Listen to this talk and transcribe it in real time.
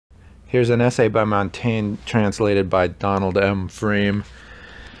Here's an essay by Montaigne translated by Donald M. Frame.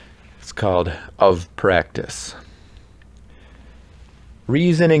 It's called Of Practice.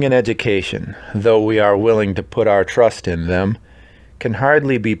 Reasoning and education, though we are willing to put our trust in them, can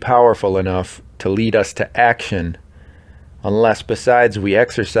hardly be powerful enough to lead us to action unless besides we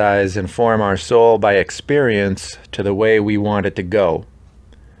exercise and form our soul by experience to the way we want it to go.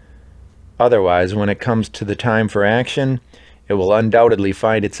 Otherwise, when it comes to the time for action, it will undoubtedly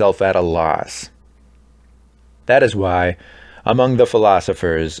find itself at a loss. That is why, among the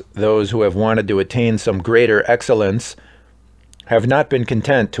philosophers, those who have wanted to attain some greater excellence have not been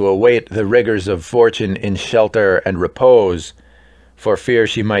content to await the rigors of fortune in shelter and repose, for fear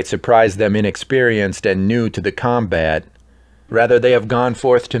she might surprise them inexperienced and new to the combat. Rather, they have gone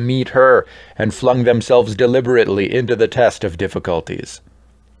forth to meet her and flung themselves deliberately into the test of difficulties.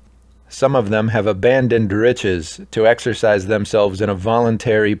 Some of them have abandoned riches to exercise themselves in a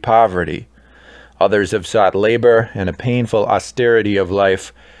voluntary poverty. Others have sought labor and a painful austerity of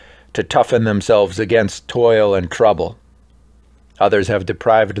life to toughen themselves against toil and trouble. Others have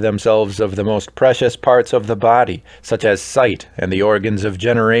deprived themselves of the most precious parts of the body, such as sight and the organs of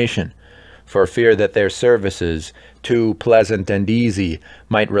generation, for fear that their services, too pleasant and easy,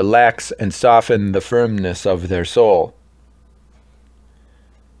 might relax and soften the firmness of their soul.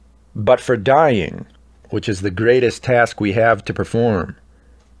 But for dying, which is the greatest task we have to perform,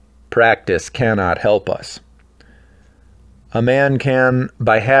 practice cannot help us. A man can,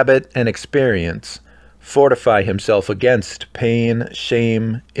 by habit and experience, fortify himself against pain,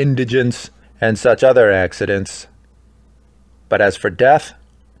 shame, indigence, and such other accidents. But as for death,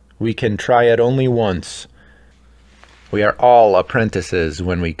 we can try it only once. We are all apprentices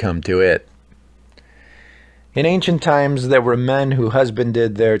when we come to it. In ancient times, there were men who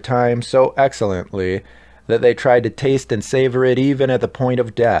husbanded their time so excellently that they tried to taste and savor it even at the point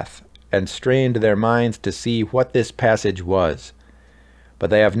of death, and strained their minds to see what this passage was. But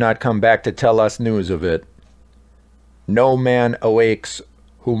they have not come back to tell us news of it. No man awakes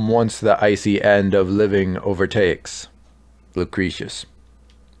whom once the icy end of living overtakes. Lucretius.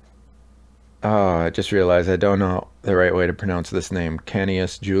 Oh, I just realized I don't know the right way to pronounce this name.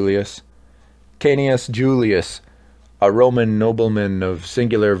 Canius Julius? Canius Julius, a Roman nobleman of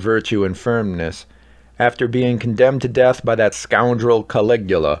singular virtue and firmness, after being condemned to death by that scoundrel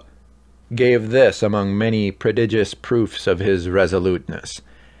Caligula, gave this among many prodigious proofs of his resoluteness.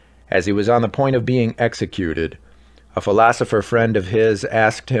 As he was on the point of being executed, a philosopher friend of his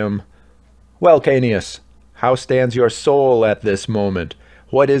asked him, "Well, Canius, how stands your soul at this moment?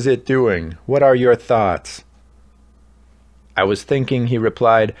 What is it doing? What are your thoughts?" "I was thinking," he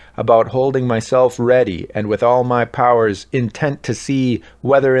replied, "about holding myself ready and with all my powers intent to see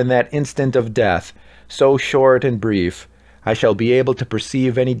whether in that instant of death, so short and brief, I shall be able to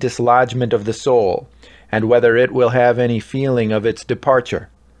perceive any dislodgment of the soul, and whether it will have any feeling of its departure,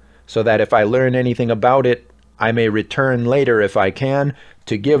 so that if I learn anything about it, I may return later, if I can,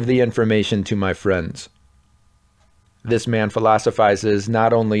 to give the information to my friends." This man philosophizes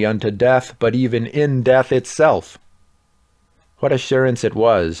not only unto death, but even in death itself. What assurance it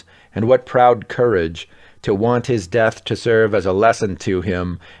was, and what proud courage, to want his death to serve as a lesson to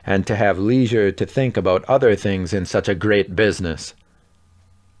him, and to have leisure to think about other things in such a great business.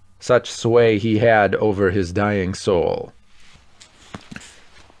 Such sway he had over his dying soul.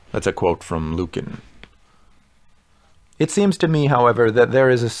 That's a quote from Lucan. It seems to me, however, that there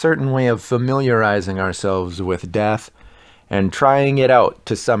is a certain way of familiarizing ourselves with death and trying it out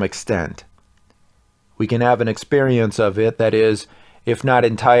to some extent. We can have an experience of it that is, if not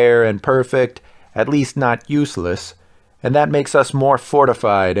entire and perfect, at least not useless, and that makes us more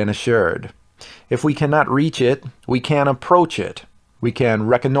fortified and assured. If we cannot reach it, we can approach it, we can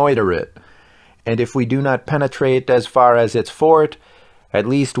reconnoiter it, and if we do not penetrate as far as its fort, at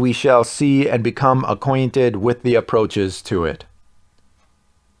least we shall see and become acquainted with the approaches to it.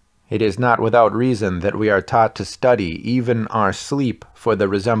 It is not without reason that we are taught to study even our sleep for the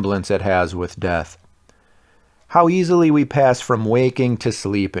resemblance it has with death. How easily we pass from waking to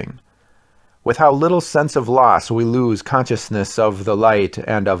sleeping. With how little sense of loss we lose consciousness of the light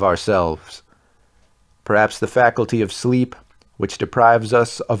and of ourselves. Perhaps the faculty of sleep, which deprives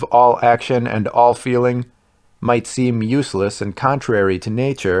us of all action and all feeling, might seem useless and contrary to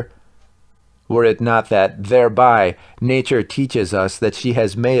nature, were it not that thereby nature teaches us that she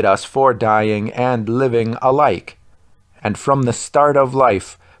has made us for dying and living alike, and from the start of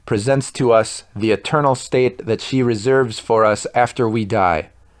life presents to us the eternal state that she reserves for us after we die,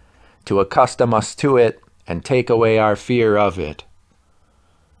 to accustom us to it and take away our fear of it.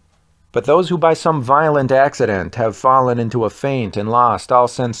 But those who by some violent accident have fallen into a faint and lost all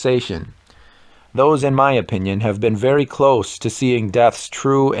sensation, those, in my opinion, have been very close to seeing death's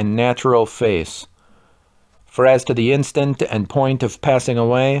true and natural face. For as to the instant and point of passing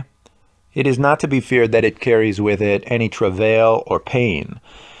away, it is not to be feared that it carries with it any travail or pain,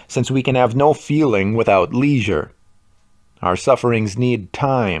 since we can have no feeling without leisure. Our sufferings need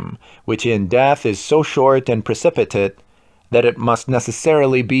time, which in death is so short and precipitate that it must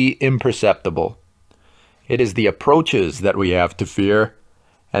necessarily be imperceptible. It is the approaches that we have to fear,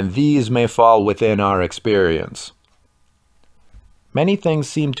 and these may fall within our experience. Many things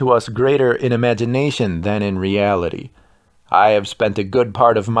seem to us greater in imagination than in reality. I have spent a good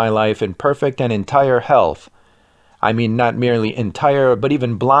part of my life in perfect and entire health. I mean not merely entire, but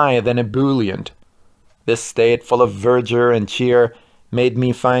even blithe and ebullient. This state, full of verdure and cheer, made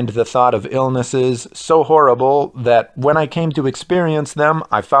me find the thought of illnesses so horrible that when I came to experience them,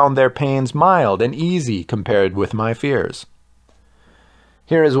 I found their pains mild and easy compared with my fears.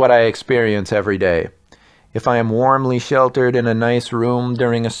 Here is what I experience every day. If I am warmly sheltered in a nice room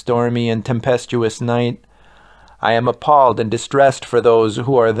during a stormy and tempestuous night, I am appalled and distressed for those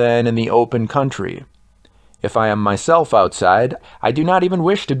who are then in the open country. If I am myself outside, I do not even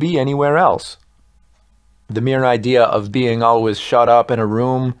wish to be anywhere else. The mere idea of being always shut up in a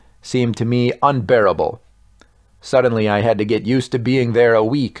room seemed to me unbearable. Suddenly I had to get used to being there a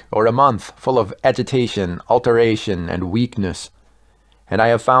week or a month, full of agitation, alteration, and weakness. And I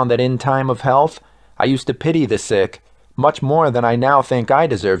have found that in time of health, I used to pity the sick much more than I now think I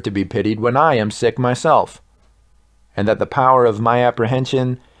deserve to be pitied when I am sick myself, and that the power of my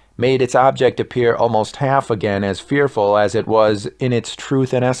apprehension made its object appear almost half again as fearful as it was in its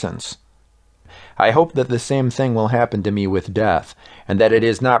truth and essence. I hope that the same thing will happen to me with death, and that it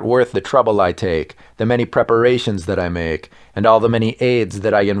is not worth the trouble I take, the many preparations that I make, and all the many aids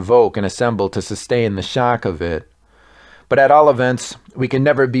that I invoke and assemble to sustain the shock of it. But at all events, we can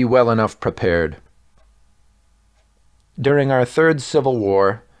never be well enough prepared. During our third Civil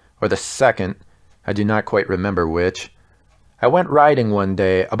War, or the second, I do not quite remember which, I went riding one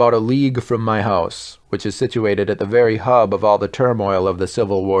day about a league from my house, which is situated at the very hub of all the turmoil of the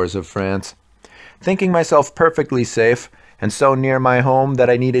civil wars of France, thinking myself perfectly safe, and so near my home that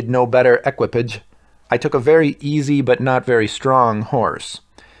I needed no better equipage. I took a very easy but not very strong horse.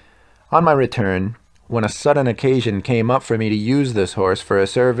 On my return, when a sudden occasion came up for me to use this horse for a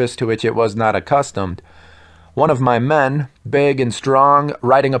service to which it was not accustomed, one of my men, big and strong,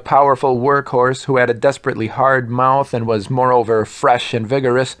 riding a powerful work-horse who had a desperately hard mouth and was moreover fresh and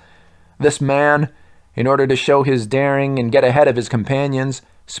vigorous, this man, in order to show his daring and get ahead of his companions,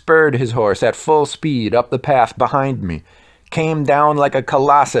 spurred his horse at full speed up the path behind me, came down like a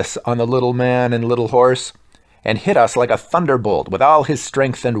colossus on the little man and little horse, and hit us like a thunderbolt with all his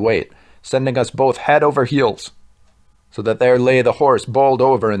strength and weight, sending us both head over heels, so that there lay the horse bowled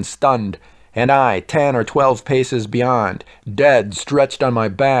over and stunned, and I 10 or 12 paces beyond, dead, stretched on my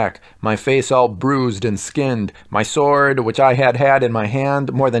back, my face all bruised and skinned, my sword, which I had had in my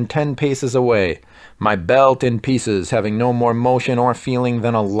hand, more than 10 paces away, my belt in pieces, having no more motion or feeling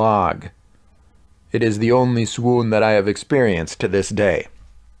than a log. It is the only swoon that I have experienced to this day.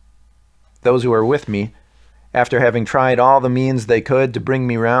 Those who were with me, after having tried all the means they could to bring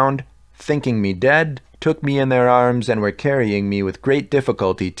me round, thinking me dead, took me in their arms and were carrying me with great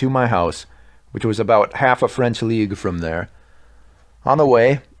difficulty to my house, which was about half a French league from there. On the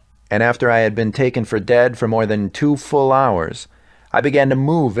way, and after I had been taken for dead for more than 2 full hours, I began to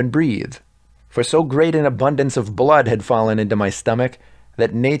move and breathe, for so great an abundance of blood had fallen into my stomach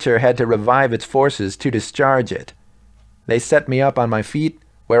that nature had to revive its forces to discharge it. They set me up on my feet,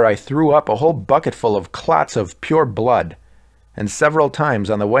 where I threw up a whole bucketful of clots of pure blood, and several times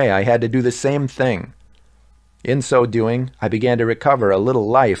on the way I had to do the same thing. In so doing, I began to recover a little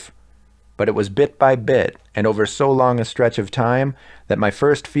life, but it was bit by bit, and over so long a stretch of time, that my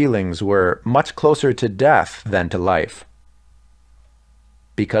first feelings were much closer to death than to life.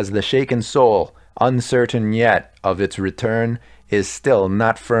 Because the shaken soul, uncertain yet of its return, is still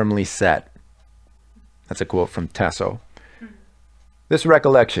not firmly set. That's a quote from Tasso. This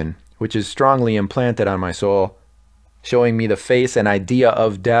recollection, which is strongly implanted on my soul, showing me the face and idea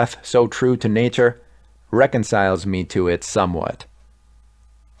of death so true to nature, reconciles me to it somewhat.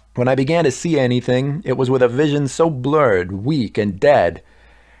 When I began to see anything, it was with a vision so blurred, weak, and dead,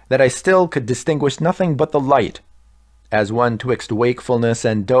 that I still could distinguish nothing but the light, as one twixt wakefulness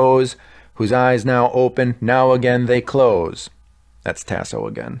and doze, whose eyes now open, now again they close. That's Tasso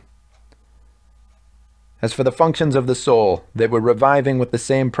again. As for the functions of the soul, they were reviving with the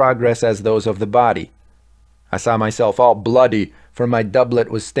same progress as those of the body. I saw myself all bloody, for my doublet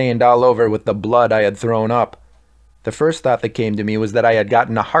was stained all over with the blood I had thrown up. The first thought that came to me was that I had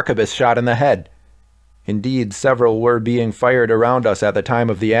gotten a harquebus shot in the head. Indeed, several were being fired around us at the time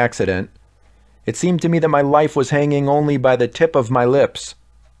of the accident. It seemed to me that my life was hanging only by the tip of my lips.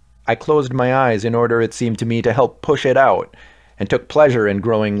 I closed my eyes in order, it seemed to me, to help push it out, and took pleasure in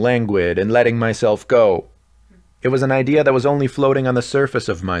growing languid and letting myself go. It was an idea that was only floating on the surface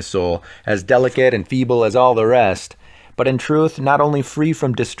of my soul, as delicate and feeble as all the rest, but in truth not only free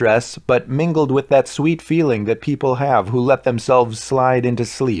from distress, but mingled with that sweet feeling that people have who let themselves slide into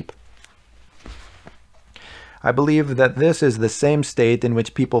sleep. I believe that this is the same state in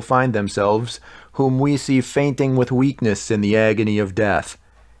which people find themselves whom we see fainting with weakness in the agony of death,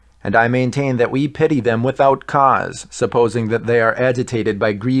 and I maintain that we pity them without cause, supposing that they are agitated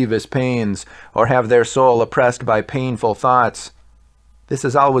by grievous pains, or have their soul oppressed by painful thoughts. This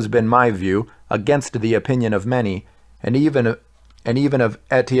has always been my view, against the opinion of many, and even of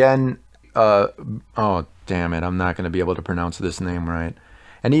Etienne, oh damn it, I'm not going to be able to pronounce this name right,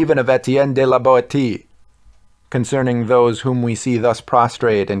 and even of Etienne de la Boétie, concerning those whom we see thus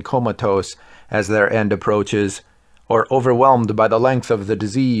prostrate and comatose as their end approaches, or overwhelmed by the length of the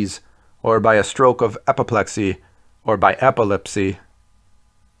disease, or by a stroke of apoplexy, or by epilepsy.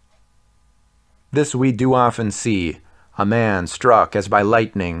 This we do often see, a man struck as by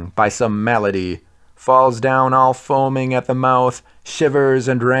lightning, by some malady, falls down all foaming at the mouth, shivers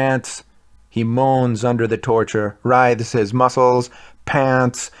and rants. He moans under the torture, writhes his muscles,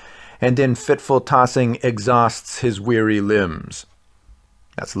 pants, and in fitful tossing exhausts his weary limbs.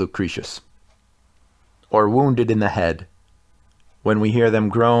 That's Lucretius. Or wounded in the head, when we hear them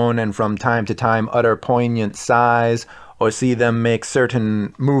groan and from time to time utter poignant sighs, or see them make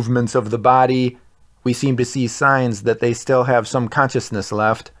certain movements of the body, we seem to see signs that they still have some consciousness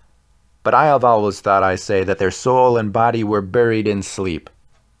left. But I have always thought, I say, that their soul and body were buried in sleep.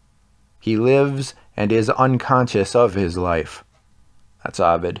 He lives and is unconscious of his life. That's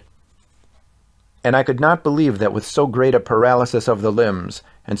Ovid. And I could not believe that with so great a paralysis of the limbs,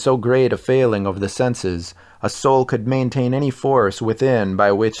 and so great a failing of the senses, a soul could maintain any force within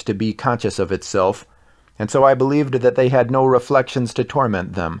by which to be conscious of itself, and so I believed that they had no reflections to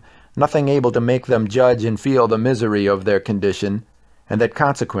torment them, nothing able to make them judge and feel the misery of their condition, and that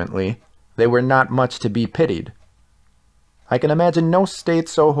consequently they were not much to be pitied. I can imagine no state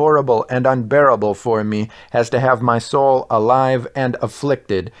so horrible and unbearable for me as to have my soul alive and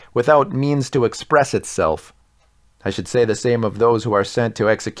afflicted, without means to express itself. I should say the same of those who are sent to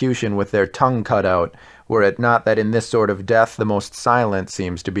execution with their tongue cut out, were it not that in this sort of death the most silent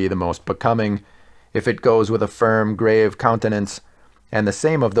seems to be the most becoming, if it goes with a firm, grave countenance, and the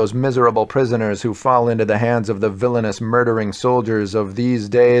same of those miserable prisoners who fall into the hands of the villainous murdering soldiers of these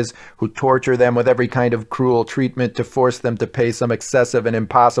days, who torture them with every kind of cruel treatment to force them to pay some excessive and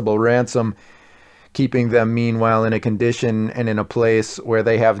impossible ransom, keeping them meanwhile in a condition and in a place where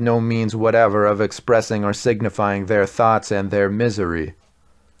they have no means whatever of expressing or signifying their thoughts and their misery.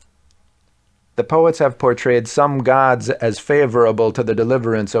 The poets have portrayed some gods as favorable to the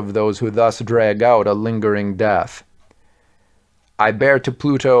deliverance of those who thus drag out a lingering death. I bear to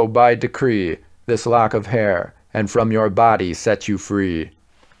Pluto by decree this lock of hair, and from your body set you free.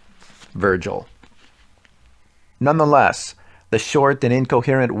 Virgil. Nonetheless, the short and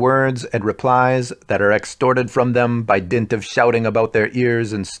incoherent words and replies that are extorted from them by dint of shouting about their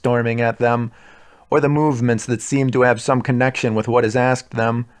ears and storming at them, or the movements that seem to have some connection with what is asked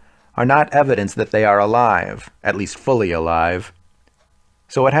them, are not evidence that they are alive, at least fully alive.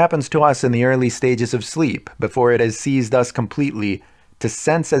 So it happens to us in the early stages of sleep, before it has seized us completely, to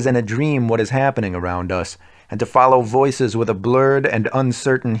sense as in a dream what is happening around us, and to follow voices with a blurred and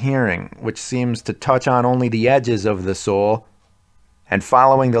uncertain hearing, which seems to touch on only the edges of the soul. And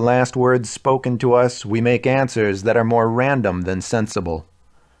following the last words spoken to us, we make answers that are more random than sensible.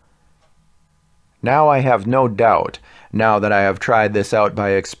 Now I have no doubt, now that I have tried this out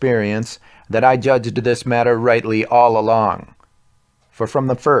by experience, that I judged this matter rightly all along. For from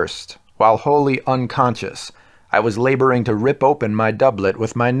the first, while wholly unconscious, I was laboring to rip open my doublet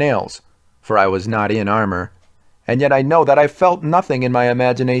with my nails, for I was not in armor, and yet I know that I felt nothing in my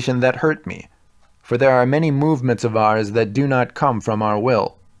imagination that hurt me, for there are many movements of ours that do not come from our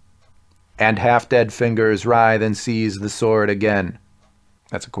will. And half-dead fingers writhe and seize the sword again.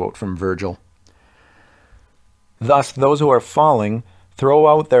 That's a quote from Virgil. Thus, those who are falling throw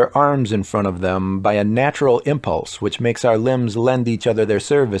out their arms in front of them by a natural impulse which makes our limbs lend each other their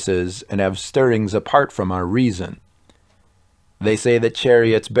services and have stirrings apart from our reason. They say that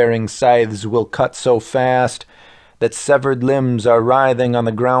chariots bearing scythes will cut so fast that severed limbs are writhing on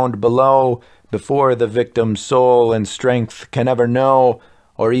the ground below, before the victim's soul and strength can ever know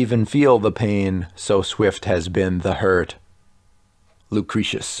or even feel the pain, so swift has been the hurt.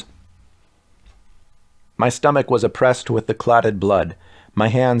 Lucretius. My stomach was oppressed with the clotted blood. My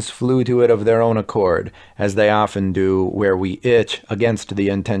hands flew to it of their own accord, as they often do where we itch against the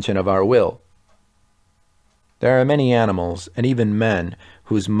intention of our will. There are many animals, and even men,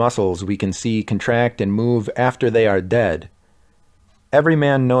 whose muscles we can see contract and move after they are dead. Every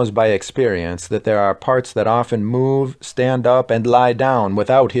man knows by experience that there are parts that often move, stand up, and lie down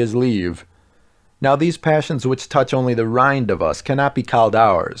without his leave. Now these passions which touch only the rind of us cannot be called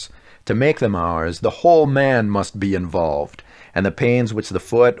ours. To make them ours, the whole man must be involved, and the pains which the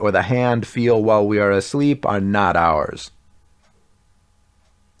foot or the hand feel while we are asleep are not ours.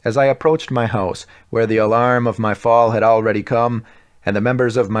 As I approached my house, where the alarm of my fall had already come, and the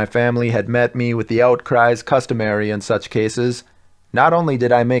members of my family had met me with the outcries customary in such cases, not only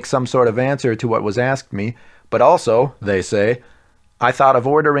did I make some sort of answer to what was asked me, but also, they say, I thought of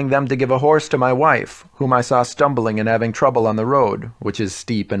ordering them to give a horse to my wife, whom I saw stumbling and having trouble on the road, which is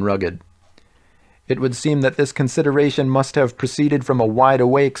steep and rugged. It would seem that this consideration must have proceeded from a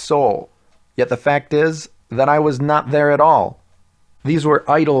wide-awake soul, yet the fact is that I was not there at all. These were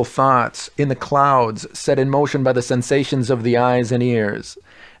idle thoughts, in the clouds, set in motion by the sensations of the eyes and ears.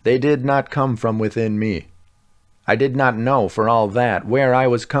 They did not come from within me. I did not know, for all that, where I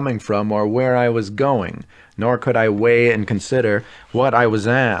was coming from or where I was going, nor could I weigh and consider what I was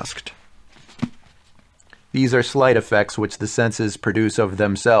asked. These are slight effects which the senses produce of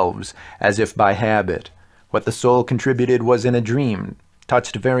themselves, as if by habit. What the soul contributed was in a dream,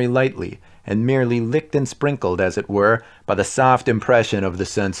 touched very lightly, and merely licked and sprinkled, as it were, by the soft impression of the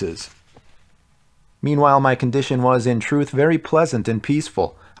senses. Meanwhile my condition was, in truth, very pleasant and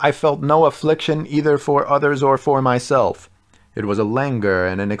peaceful. I felt no affliction either for others or for myself. It was a languor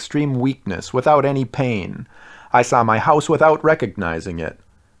and an extreme weakness, without any pain. I saw my house without recognizing it.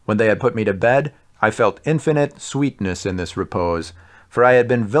 When they had put me to bed, I felt infinite sweetness in this repose, for I had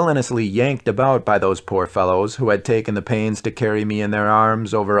been villainously yanked about by those poor fellows who had taken the pains to carry me in their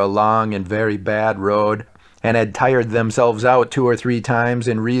arms over a long and very bad road, and had tired themselves out 2 or 3 times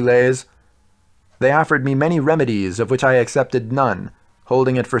in relays. They offered me many remedies, of which I accepted none,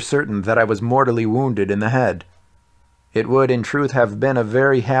 holding it for certain that I was mortally wounded in the head. It would in truth have been a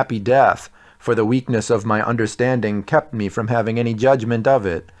very happy death, for the weakness of my understanding kept me from having any judgment of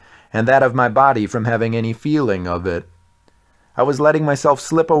it, and that of my body from having any feeling of it. I was letting myself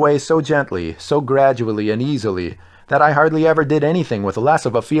slip away so gently, so gradually and easily, that I hardly ever did anything with less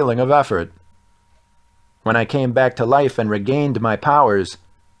of a feeling of effort. When I came back to life and regained my powers,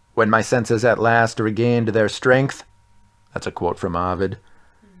 when my senses at last regained their strength, that's a quote from Ovid,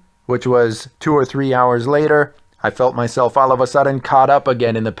 which was 2 or 3 hours later, I felt myself all of a sudden caught up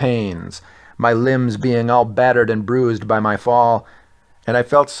again in the pains, my limbs being all battered and bruised by my fall, and I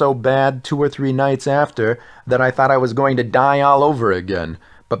felt so bad 2 or 3 nights after that I thought I was going to die all over again,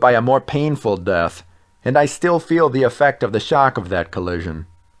 but by a more painful death, and I still feel the effect of the shock of that collision.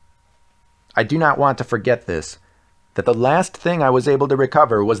 I do not want to forget this, that the last thing I was able to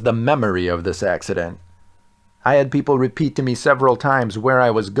recover was the memory of this accident. I had people repeat to me several times where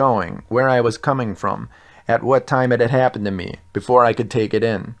I was going, where I was coming from, at what time it had happened to me, before I could take it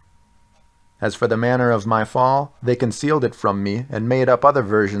in. As for the manner of my fall, they concealed it from me and made up other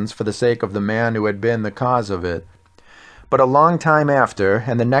versions for the sake of the man who had been the cause of it. But a long time after,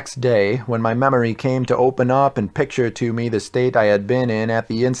 and the next day, when my memory came to open up and picture to me the state I had been in at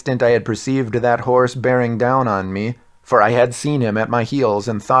the instant I had perceived that horse bearing down on me, for I had seen him at my heels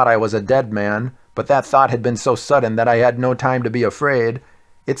and thought I was a dead man, but that thought had been so sudden that I had no time to be afraid,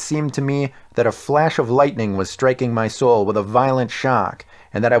 it seemed to me that a flash of lightning was striking my soul with a violent shock,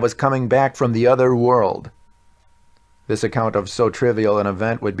 and that I was coming back from the other world. This account of so trivial an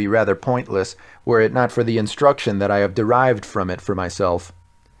event would be rather pointless, were it not for the instruction that I have derived from it for myself.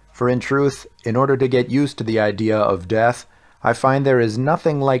 For in truth, in order to get used to the idea of death, I find there is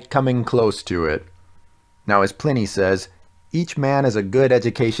nothing like coming close to it. Now, as Pliny says, each man is a good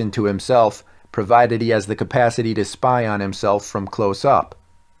education to himself, provided he has the capacity to spy on himself from close up.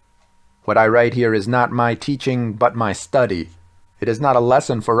 What I write here is not my teaching, but my study. It is not a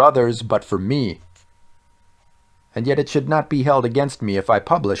lesson for others, but for me. And yet it should not be held against me if I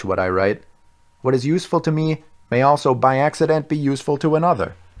publish what I write. What is useful to me may also by accident be useful to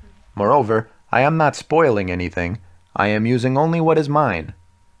another. Moreover, I am not spoiling anything. I am using only what is mine.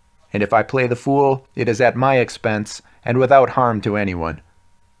 And if I play the fool, it is at my expense, and without harm to anyone.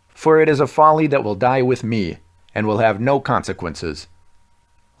 For it is a folly that will die with me, and will have no consequences.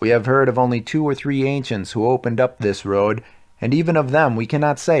 We have heard of only 2 or 3 ancients who opened up this road, and even of them we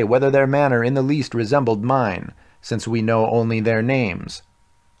cannot say whether their manner in the least resembled mine, since we know only their names.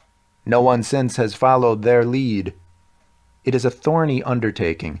 No one since has followed their lead. It is a thorny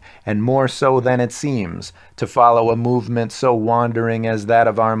undertaking, and more so than it seems, to follow a movement so wandering as that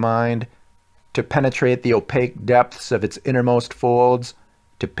of our mind, to penetrate the opaque depths of its innermost folds,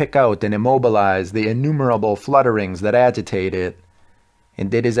 to pick out and immobilize the innumerable flutterings that agitate it.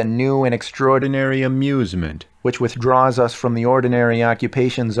 And it is a new and extraordinary amusement which withdraws us from the ordinary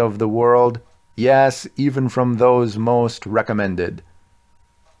occupations of the world, yes, even from those most recommended.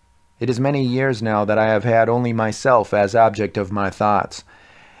 It is many years now that I have had only myself as object of my thoughts,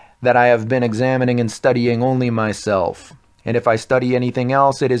 that I have been examining and studying only myself, and if I study anything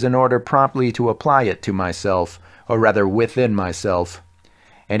else, it is in order promptly to apply it to myself, or rather within myself.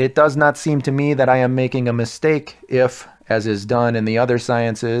 And it does not seem to me that I am making a mistake if, as is done in the other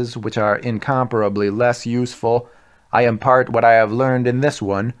sciences, which are incomparably less useful, I impart what I have learned in this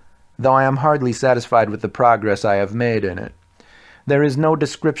one, though I am hardly satisfied with the progress I have made in it. There is no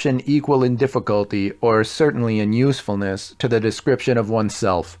description equal in difficulty, or certainly in usefulness, to the description of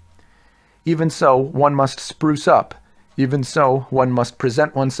oneself. Even so, one must spruce up. Even so, one must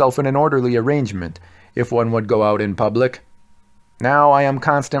present oneself in an orderly arrangement, if one would go out in public. Now I am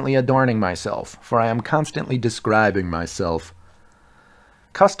constantly adorning myself, for I am constantly describing myself.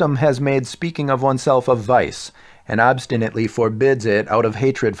 Custom has made speaking of oneself a vice, and obstinately forbids it out of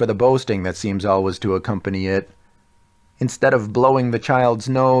hatred for the boasting that seems always to accompany it. Instead of blowing the child's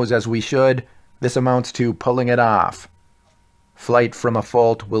nose as we should, this amounts to pulling it off. Flight from a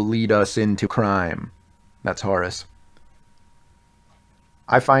fault will lead us into crime. That's Horace.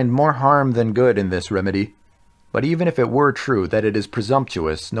 I find more harm than good in this remedy, but even if it were true that it is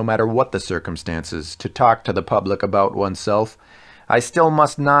presumptuous, no matter what the circumstances, to talk to the public about oneself, I still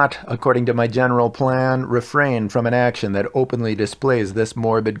must not, according to my general plan, refrain from an action that openly displays this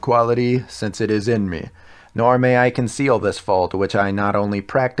morbid quality, since it is in me. Nor may I conceal this fault which I not only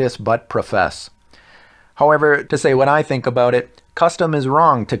practice but profess. However, to say what I think about it, custom is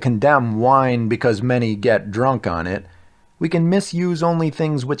wrong to condemn wine because many get drunk on it. We can misuse only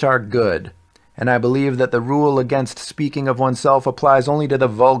things which are good, and I believe that the rule against speaking of oneself applies only to the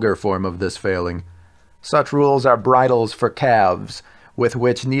vulgar form of this failing. Such rules are bridles for calves, with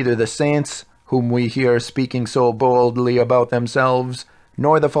which neither the saints, whom we hear speaking so boldly about themselves,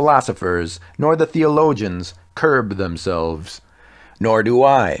 nor the philosophers, nor the theologians, curb themselves. Nor do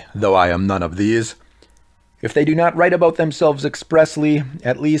I, though I am none of these. If they do not write about themselves expressly,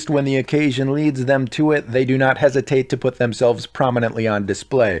 at least when the occasion leads them to it, they do not hesitate to put themselves prominently on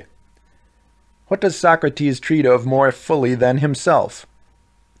display. What does Socrates treat of more fully than himself?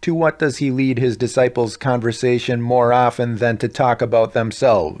 To what does he lead his disciples' conversation more often than to talk about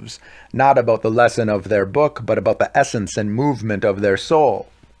themselves, not about the lesson of their book, but about the essence and movement of their soul?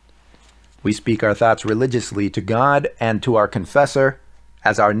 We speak our thoughts religiously to God and to our confessor,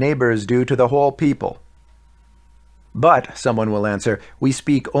 as our neighbors do to the whole people. But, someone will answer, we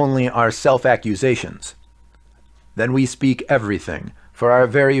speak only our self-accusations. Then we speak everything, for our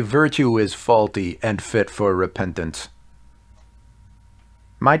very virtue is faulty and fit for repentance.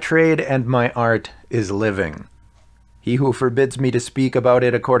 My trade and my art is living. He who forbids me to speak about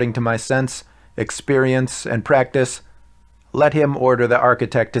it according to my sense, experience, and practice, let him order the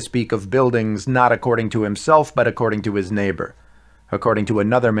architect to speak of buildings not according to himself, but according to his neighbor, according to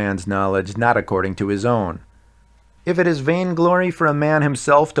another man's knowledge, not according to his own. If it is vainglory for a man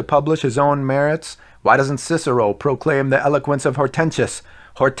himself to publish his own merits, why doesn't Cicero proclaim the eloquence of Hortensius,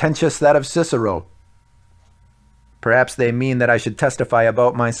 Hortensius that of Cicero? Perhaps they mean that I should testify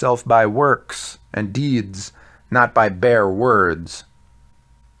about myself by works and deeds, not by bare words.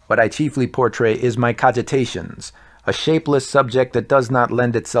 What I chiefly portray is my cogitations, a shapeless subject that does not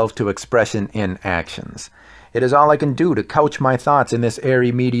lend itself to expression in actions. It is all I can do to couch my thoughts in this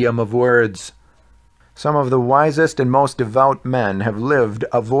airy medium of words. Some of the wisest and most devout men have lived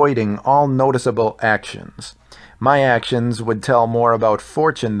avoiding all noticeable actions. My actions would tell more about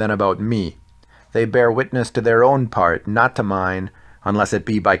fortune than about me. They bear witness to their own part, not to mine, unless it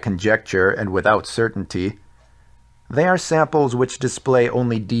be by conjecture and without certainty. They are samples which display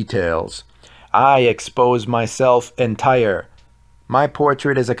only details. I expose myself entire. My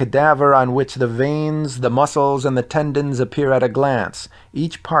portrait is a cadaver on which the veins, the muscles, and the tendons appear at a glance,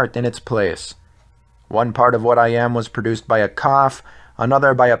 each part in its place. One part of what I am was produced by a cough,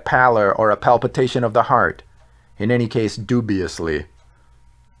 another by a pallor or a palpitation of the heart, in any case dubiously.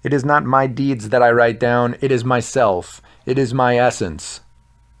 It is not my deeds that I write down, it is myself, it is my essence.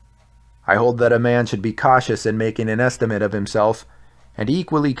 I hold that a man should be cautious in making an estimate of himself, and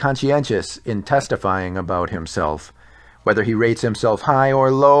equally conscientious in testifying about himself, Whether he rates himself high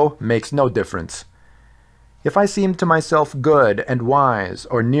or low makes no difference. If I seemed to myself good and wise,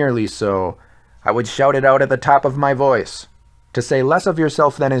 or nearly so, I would shout it out at the top of my voice. To say less of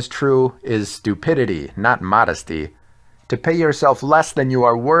yourself than is true is stupidity, not modesty. To pay yourself less than you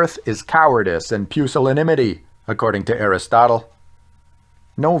are worth is cowardice and pusillanimity, according to Aristotle.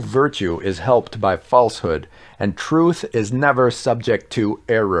 No virtue is helped by falsehood, and truth is never subject to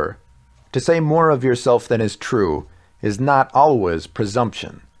error. To say more of yourself than is true is not always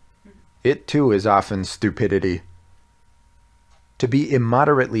presumption. It too is often stupidity. To be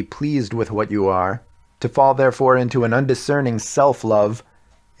immoderately pleased with what you are, to fall therefore into an undiscerning self-love,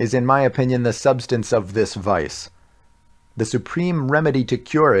 is in my opinion the substance of this vice. The supreme remedy to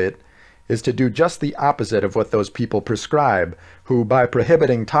cure it is to do just the opposite of what those people prescribe, who, by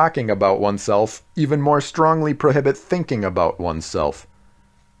prohibiting talking about oneself, even more strongly prohibit thinking about oneself.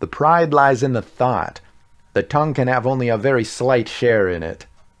 The pride lies in the thought. The tongue can have only a very slight share in it.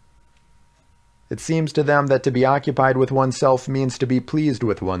 It seems to them that to be occupied with oneself means to be pleased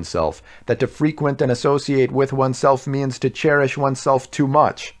with oneself, that to frequent and associate with oneself means to cherish oneself too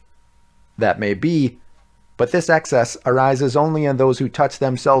much. That may be, but this excess arises only in those who touch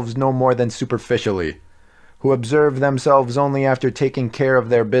themselves no more than superficially, who observe themselves only after taking care of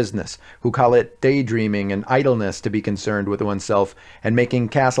their business, who call it daydreaming and idleness to be concerned with oneself, and making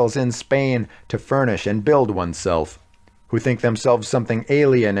castles in Spain to furnish and build oneself, who think themselves something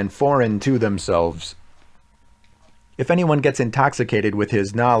alien and foreign to themselves. If anyone gets intoxicated with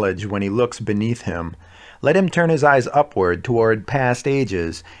his knowledge when he looks beneath him, let him turn his eyes upward toward past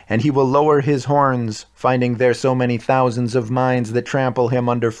ages, and he will lower his horns, finding there so many thousands of minds that trample him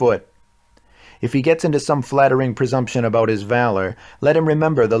underfoot. If he gets into some flattering presumption about his valor, let him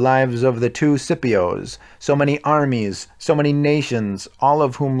remember the lives of the 2 Scipios, so many armies, so many nations, all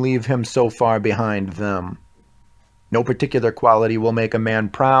of whom leave him so far behind them. No particular quality will make a man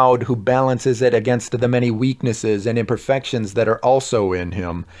proud who balances it against the many weaknesses and imperfections that are also in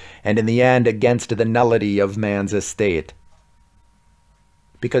him, and in the end against the nullity of man's estate.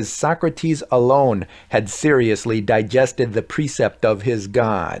 Because Socrates alone had seriously digested the precept of his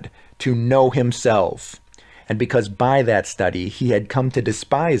God, to know himself, and because by that study he had come to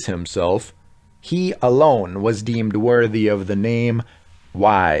despise himself, he alone was deemed worthy of the name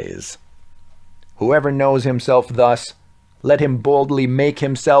wise. Whoever knows himself thus, let him boldly make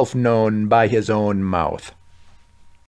himself known by his own mouth.